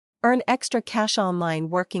Earn extra cash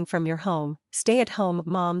online working from your home, stay-at-home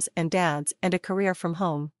moms and dads and a career from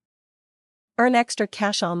home. Earn extra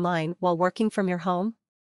cash online while working from your home?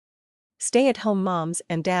 Stay-at-home moms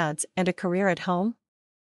and dads and a career at home?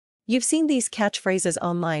 You've seen these catchphrases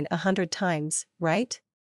online 100 times, right?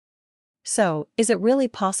 So, is it really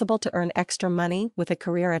possible to earn extra money with a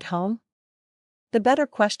career at home? The better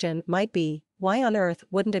question might be, why on earth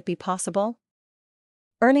wouldn't it be possible?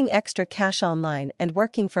 Earning extra cash online and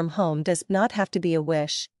working from home does not have to be a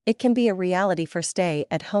wish, it can be a reality for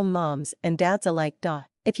stay-at-home moms and dads alike.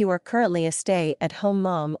 If you are currently a stay-at-home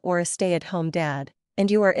mom or a stay-at-home dad,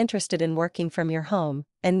 and you are interested in working from your home,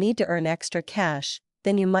 and need to earn extra cash,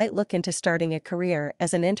 then you might look into starting a career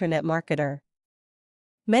as an internet marketer.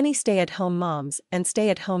 Many stay-at-home moms and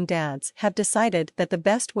stay-at-home dads have decided that the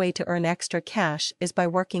best way to earn extra cash is by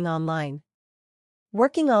working online.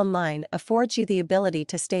 Working online affords you the ability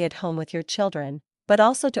to stay at home with your children, but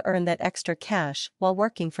also to earn that extra cash while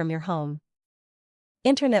working from your home.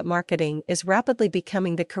 Internet marketing is rapidly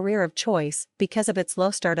becoming the career of choice because of its low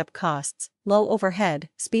startup costs, low overhead,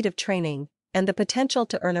 speed of training, and the potential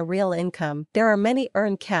to earn a real income. There are many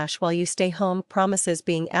earn cash while you stay home promises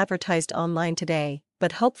being advertised online today,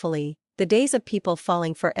 but hopefully, the days of people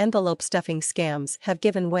falling for envelope stuffing scams have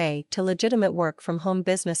given way to legitimate work from home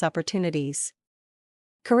business opportunities.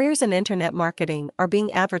 Careers in internet marketing are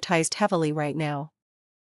being advertised heavily right now.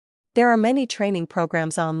 There are many training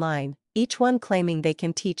programs online, each one claiming they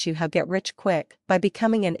can teach you how to get rich quick by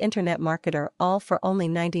becoming an internet marketer, all for only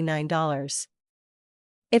 $99.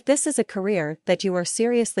 If this is a career that you are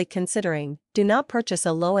seriously considering, do not purchase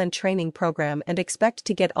a low-end training program and expect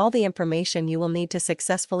to get all the information you will need to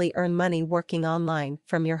successfully earn money working online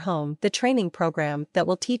from your home. The training program that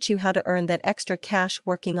will teach you how to earn that extra cash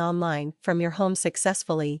working online from your home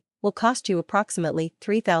successfully will cost you approximately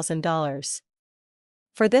 $3,000.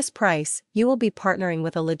 For this price, you will be partnering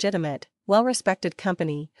with a legitimate, well-respected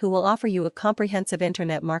company who will offer you a comprehensive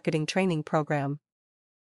internet marketing training program.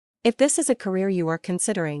 If this is a career you are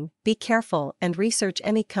considering, be careful and research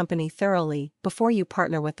any company thoroughly before you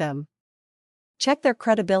partner with them. Check their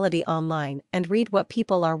credibility online and read what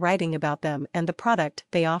people are writing about them and the product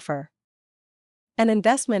they offer. An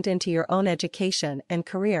investment into your own education and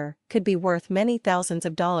career could be worth many thousands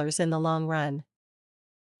of dollars in the long run.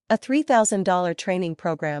 A $3,000 training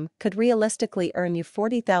program could realistically earn you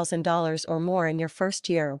 $40,000 or more in your first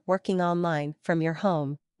year working online from your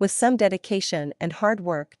home. With some dedication and hard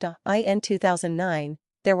work. In 2009,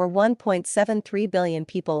 there were 1.73 billion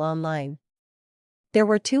people online. There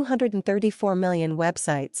were 234 million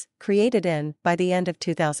websites created by the end of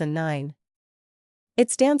 2009. It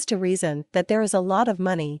stands to reason that there is a lot of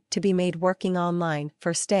money to be made working online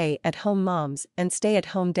for stay-at-home moms and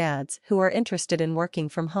stay-at-home dads who are interested in working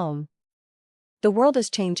from home. The world is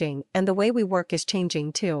changing and the way we work is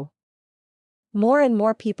changing too. More and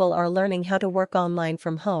more people are learning how to work online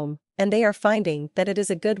from home, and they are finding that it is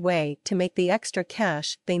a good way to make the extra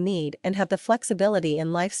cash they need and have the flexibility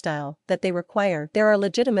in lifestyle that they require. There are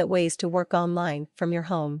legitimate ways to work online from your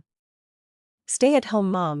home. Stay-at-home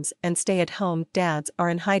moms and stay-at-home dads are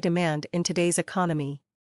in high demand in today's economy.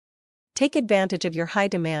 Take advantage of your high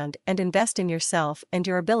demand and invest in yourself and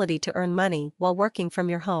your ability to earn money while working from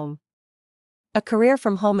your home. A career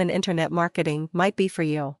from home in internet marketing might be for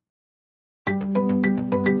you.